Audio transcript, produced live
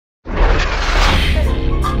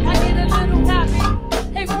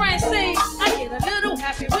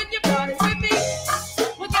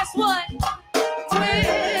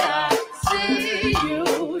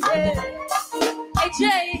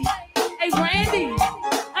candy.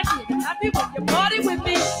 I get happy when you party with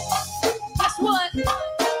me. Guess what?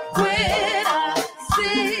 When I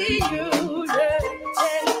see you, yeah,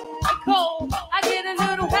 yeah. Cold, I get a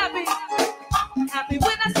little happy. Happy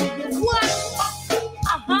when I see you. What?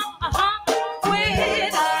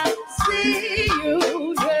 When I see you,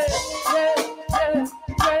 yeah, yeah, yeah,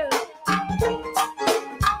 yeah.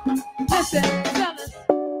 Listen, fellas.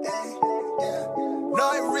 No,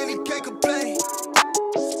 I really can't complain.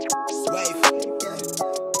 Wave.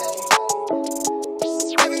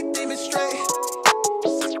 Everything is straight.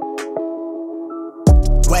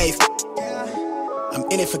 Wave. I'm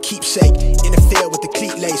in it for keepsake. In the field with the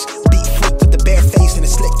cleat lace. Beat freak with the bare face and a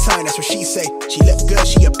slick tongue. That's what she say. She look good,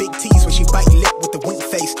 she a big tease when she bite lip with the wink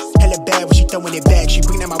face. Hella bad when she throwing it back. She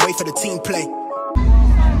bring that my way for the team play.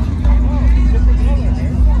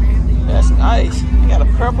 That's nice. You got a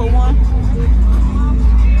purple one.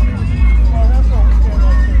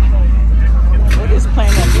 What is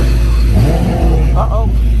playing up here? Uh-oh.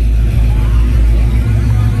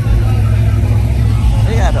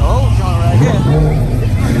 They got the old joint right here.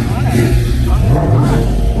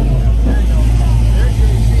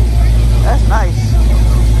 That's nice.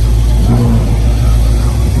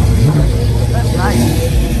 That's nice.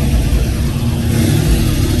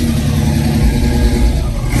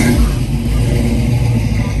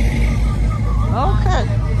 Okay.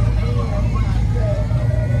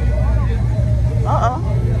 Uh-oh.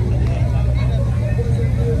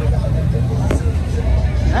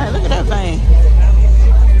 Hey, look at that thing.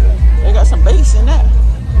 They got some bass in that.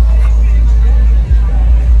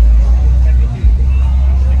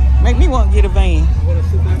 Make me want to get a vein. You want to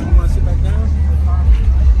sit back down?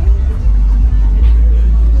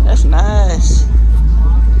 That's nice.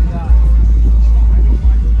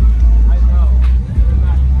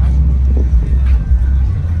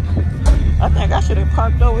 I think I should have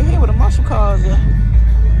parked over here with the muscle cars there.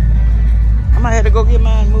 I might have to go get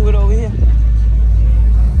mine and move it over here.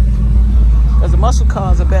 Because the muscle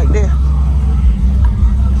cars are back there.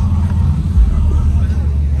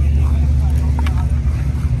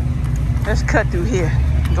 Let's cut through here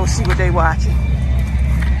and go see what they watching.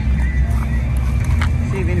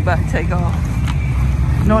 See if anybody take off.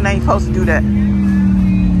 No, they ain't supposed to do that.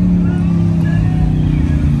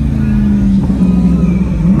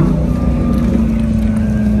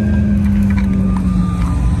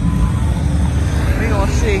 We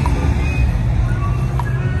gonna see.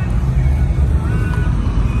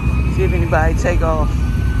 See if anybody take off.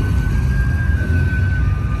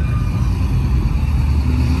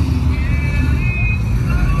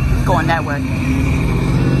 Going that way.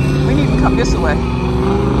 We need to come this way.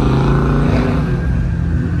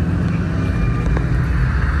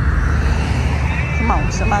 Come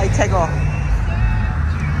on, somebody take off.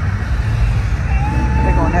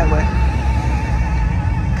 They're going that way.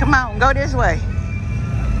 Come on, go this way.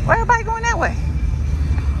 Why everybody going that way?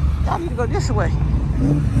 Y'all need to go this way.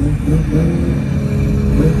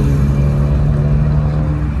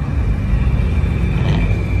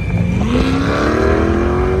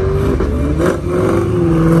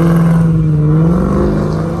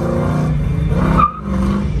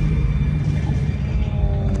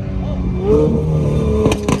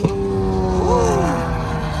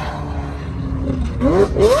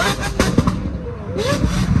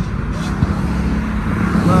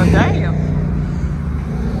 Well, damn.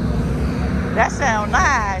 That sounds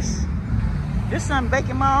nice. This something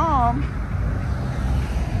baking my arm.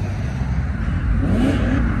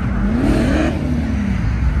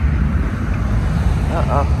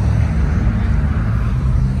 Uh-oh.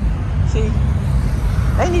 See?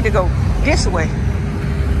 They need to go this way.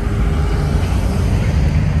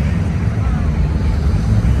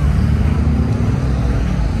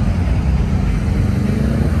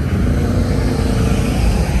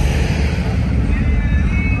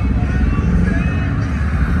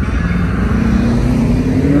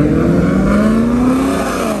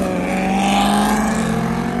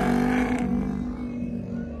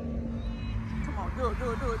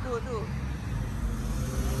 Do it.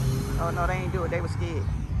 Oh, no, they ain't do it. They were scared.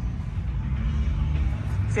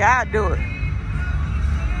 See, I'll do it.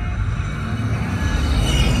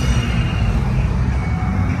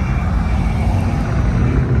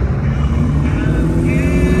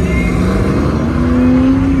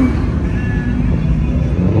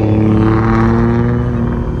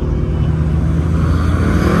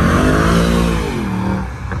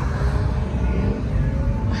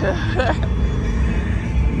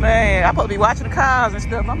 Man, I'm supposed to be watching the cars and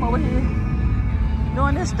stuff. I'm over here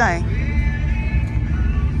doing this thing.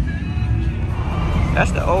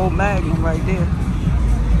 That's the old Magnum right there.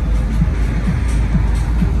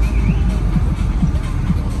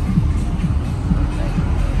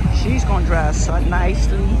 drive so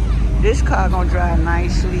nicely. This car gonna drive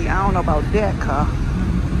nicely. I don't know about that car.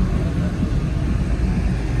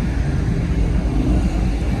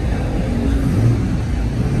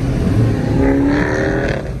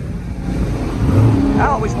 I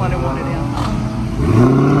always wanted one of them.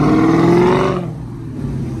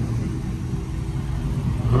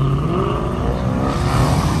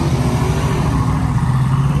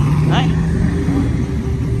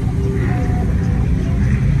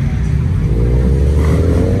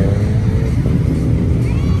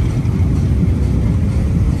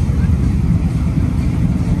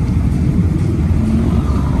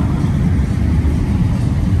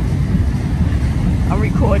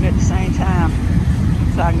 Recording at the same time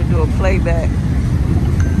so I can do a playback,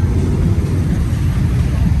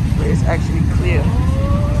 but it's actually clear.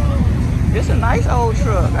 It's a nice old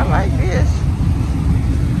truck. I like this.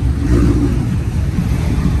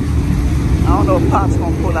 I don't know if Pop's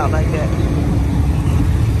gonna pull out like that.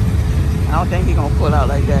 I don't think he's gonna pull out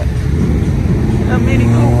like that. A Mini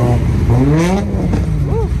Cooper.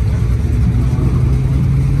 Woo.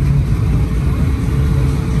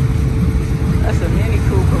 That's a Mini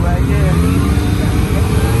Cooper right there.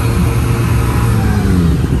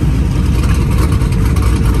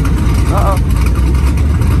 Uh-oh.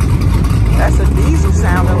 That's a diesel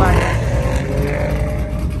sounding like.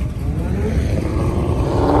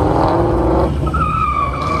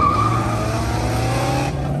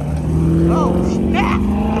 Oh, snap!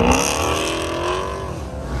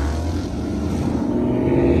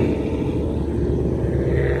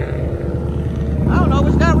 I don't know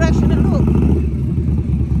which direction to look.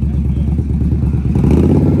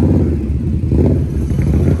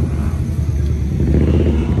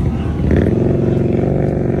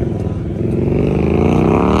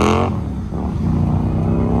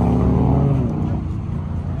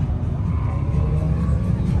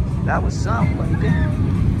 That was something right there.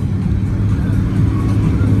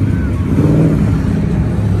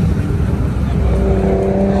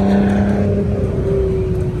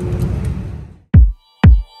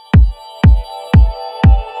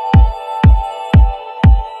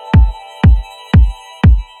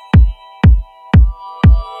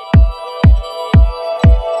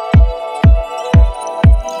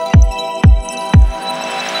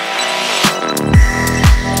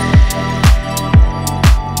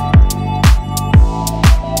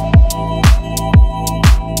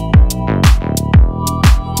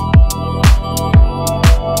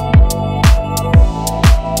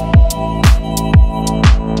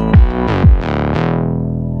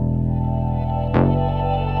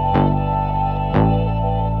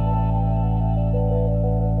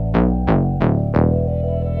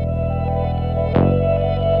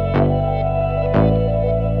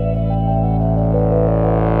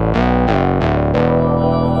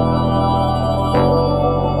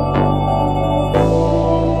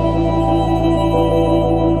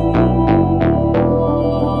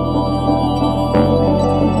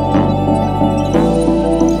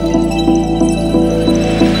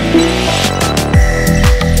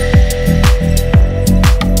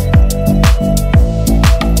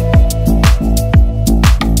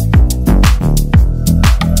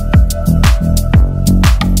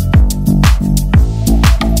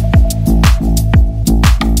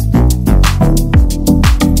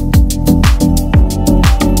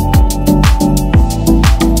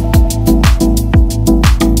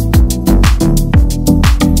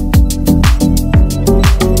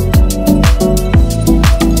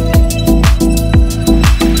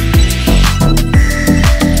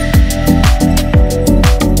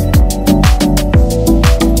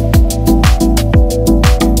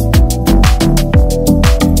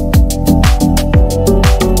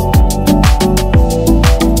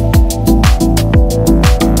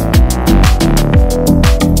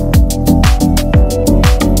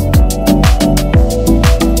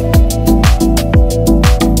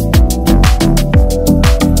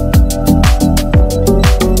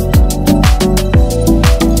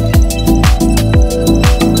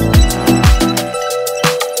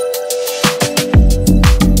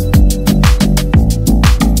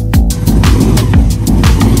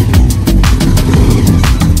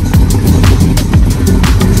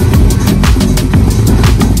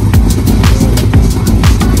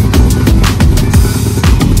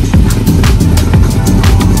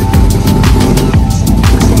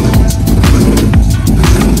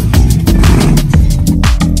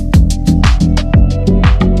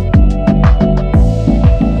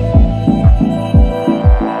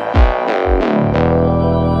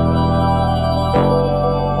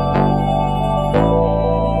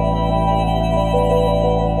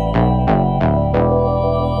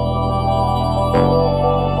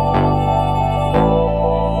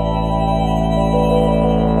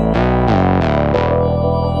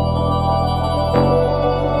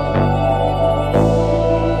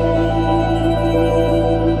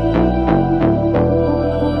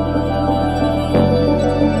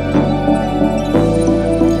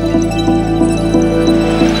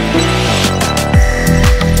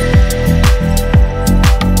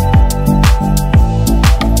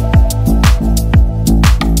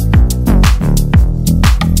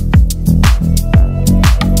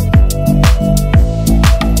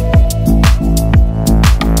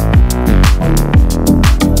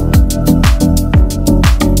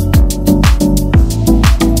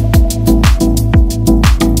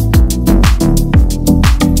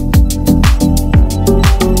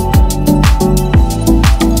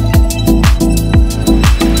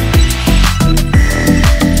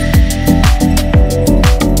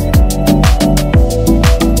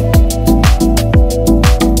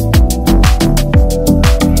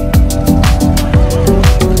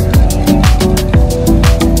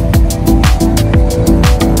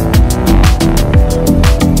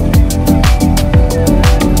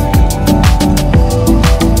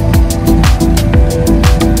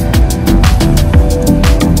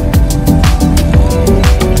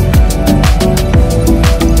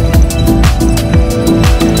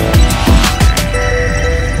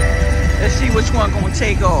 truck gonna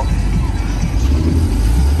take off.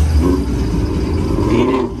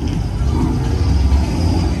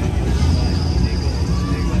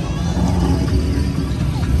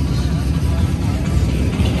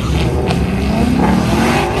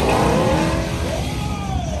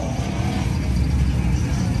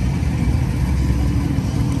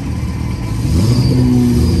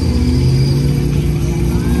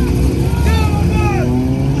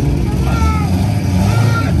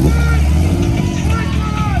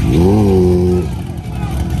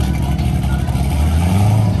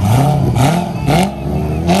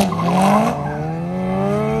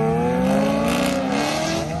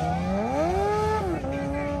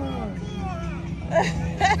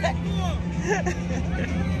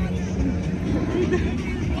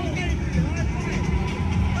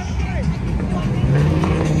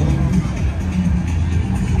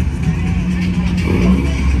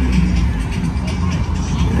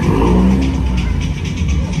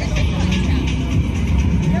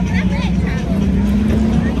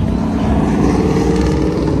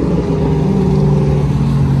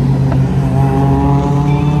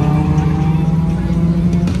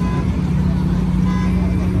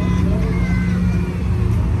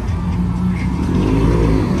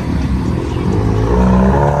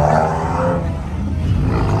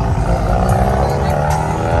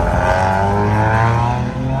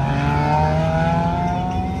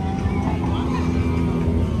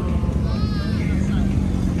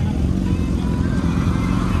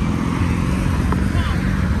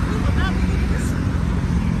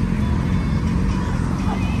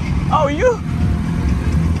 Oh, you?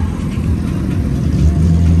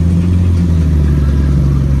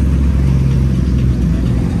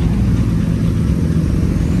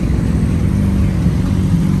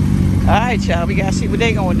 All right, y'all. We gotta see what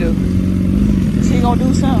they gonna do. She gonna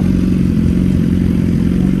do something.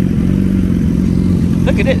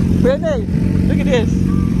 Look at this. Renee, look at this.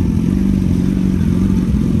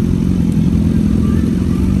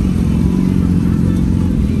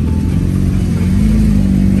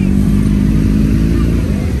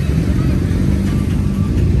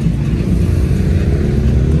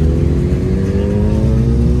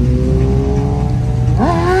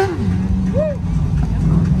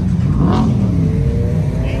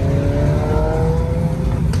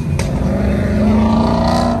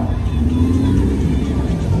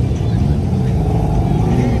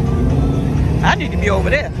 I need to be over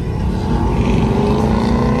there.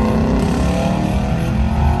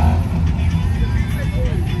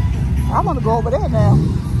 I'm gonna go over there now.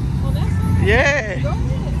 Well, that's Yeah. go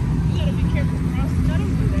ahead. You gotta be careful crossing. I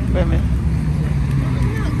don't do that. Wait a minute.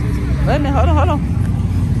 Wait a minute. Hold on, hold on.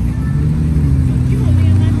 You won't be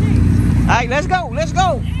in my face. All right, let's go. Let's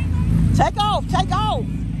go. Take off. Take off.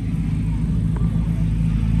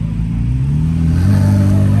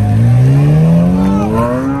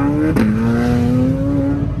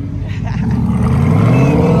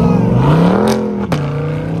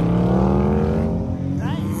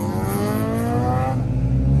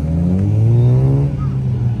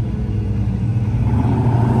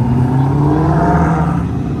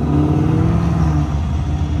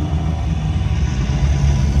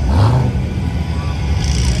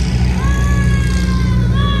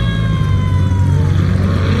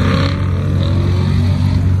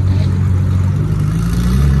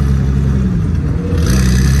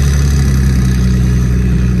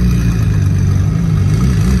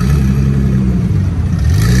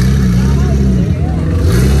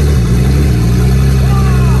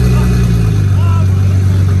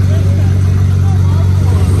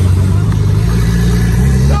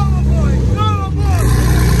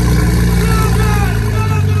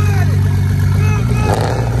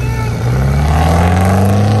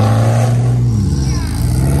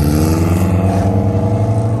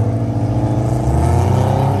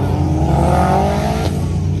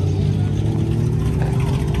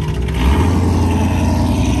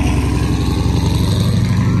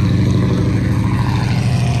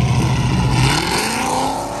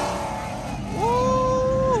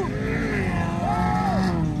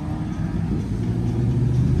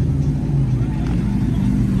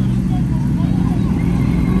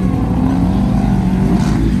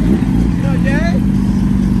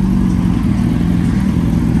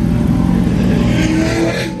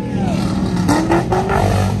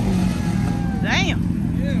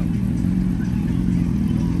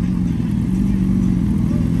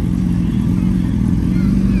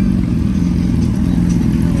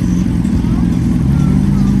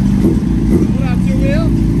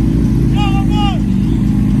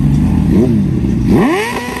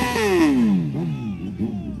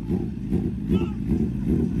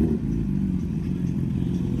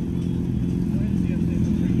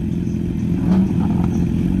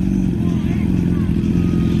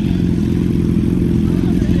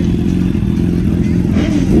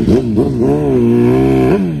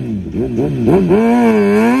 Well,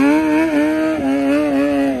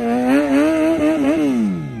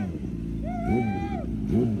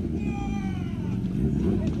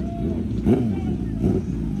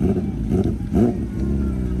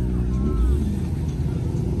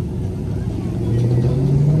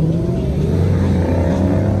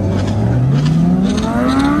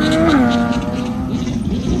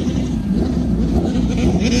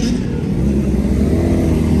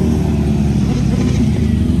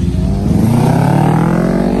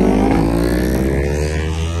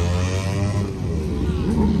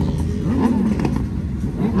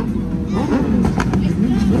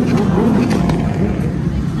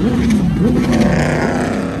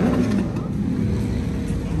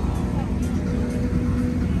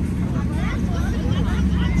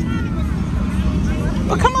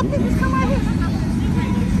 come up here. Just come right here.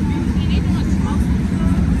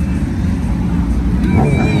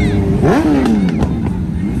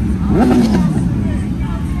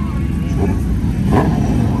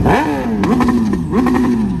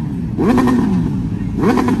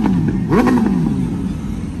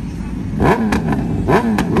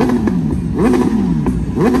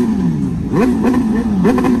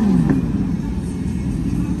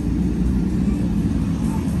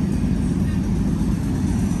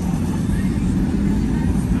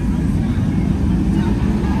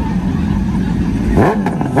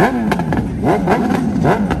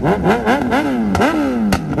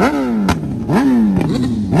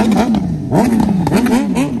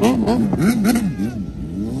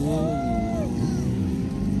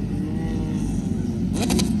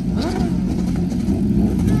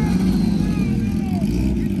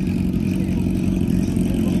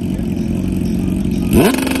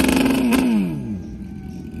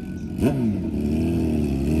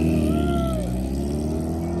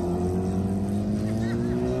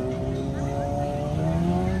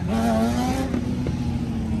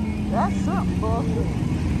 That's something, boy.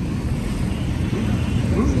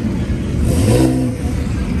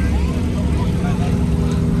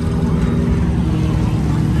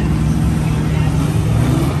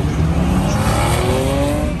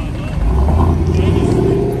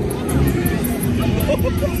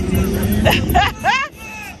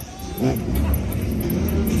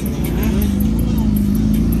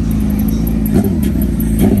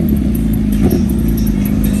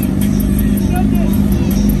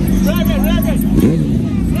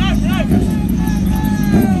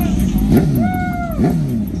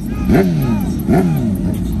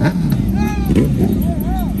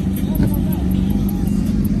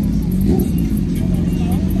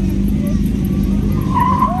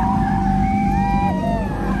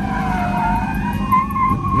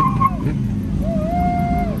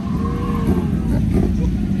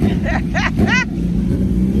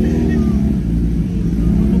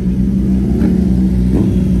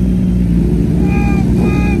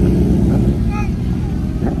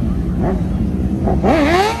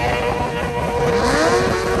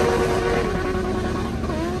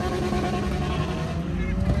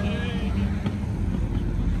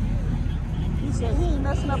 He said he ain't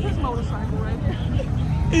messing up his motorcycle right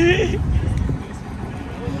here.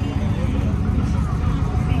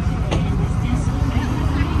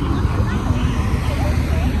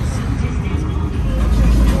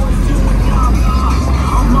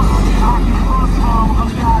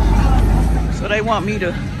 So they want me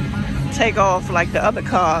to take off like the other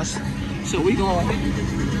cars. So we gonna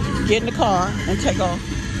get in the car and take off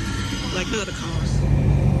like the other cars.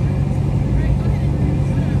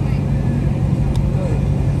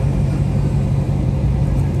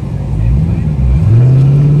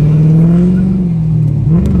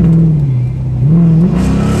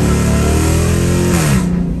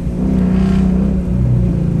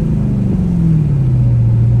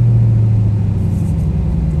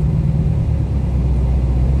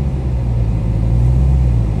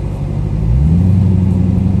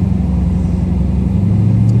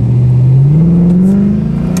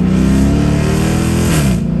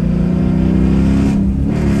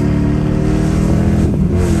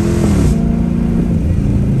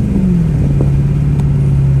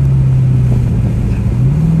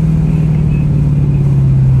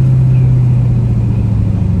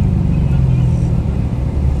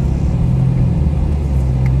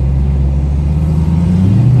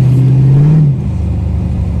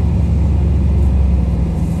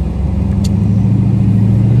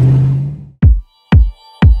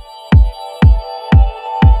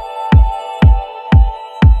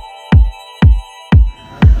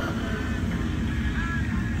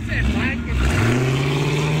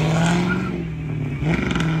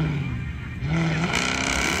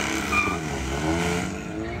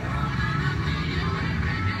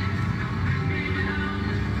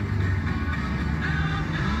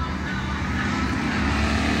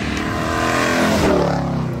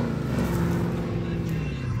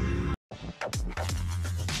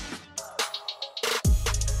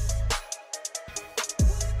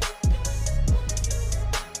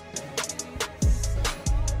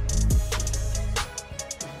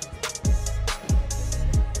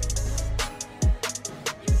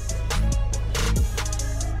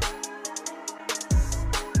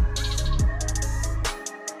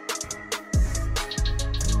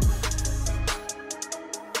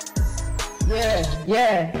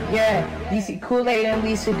 Yeah. You see Koolaid and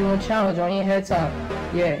Lisa doing challenge on your head top.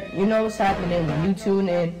 Yeah, you know what's happening when you tune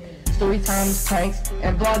in. Story times, pranks,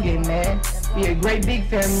 and blogging, man. We a great big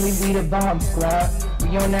family, we the bomb squad.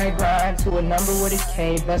 We on that grind to a number with a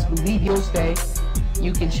K, best believe you'll stay.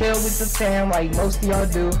 You can chill with the fam like most of y'all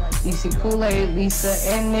do. You see Koolaid, Lisa,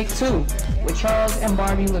 and Nick too. With Charles and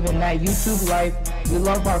Barbie living that YouTube life. We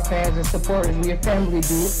love our fans and supporters, we a family,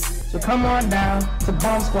 dude. So come on down to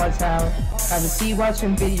Bomb Squad Town. Have a seat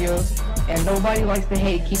watching videos. And nobody likes to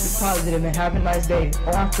hate, keep it positive and have a nice day.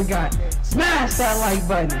 Oh, I forgot. Smash that like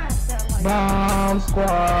button. Bomb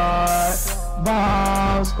Squad.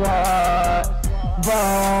 Bomb Squad.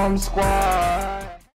 Bomb Squad.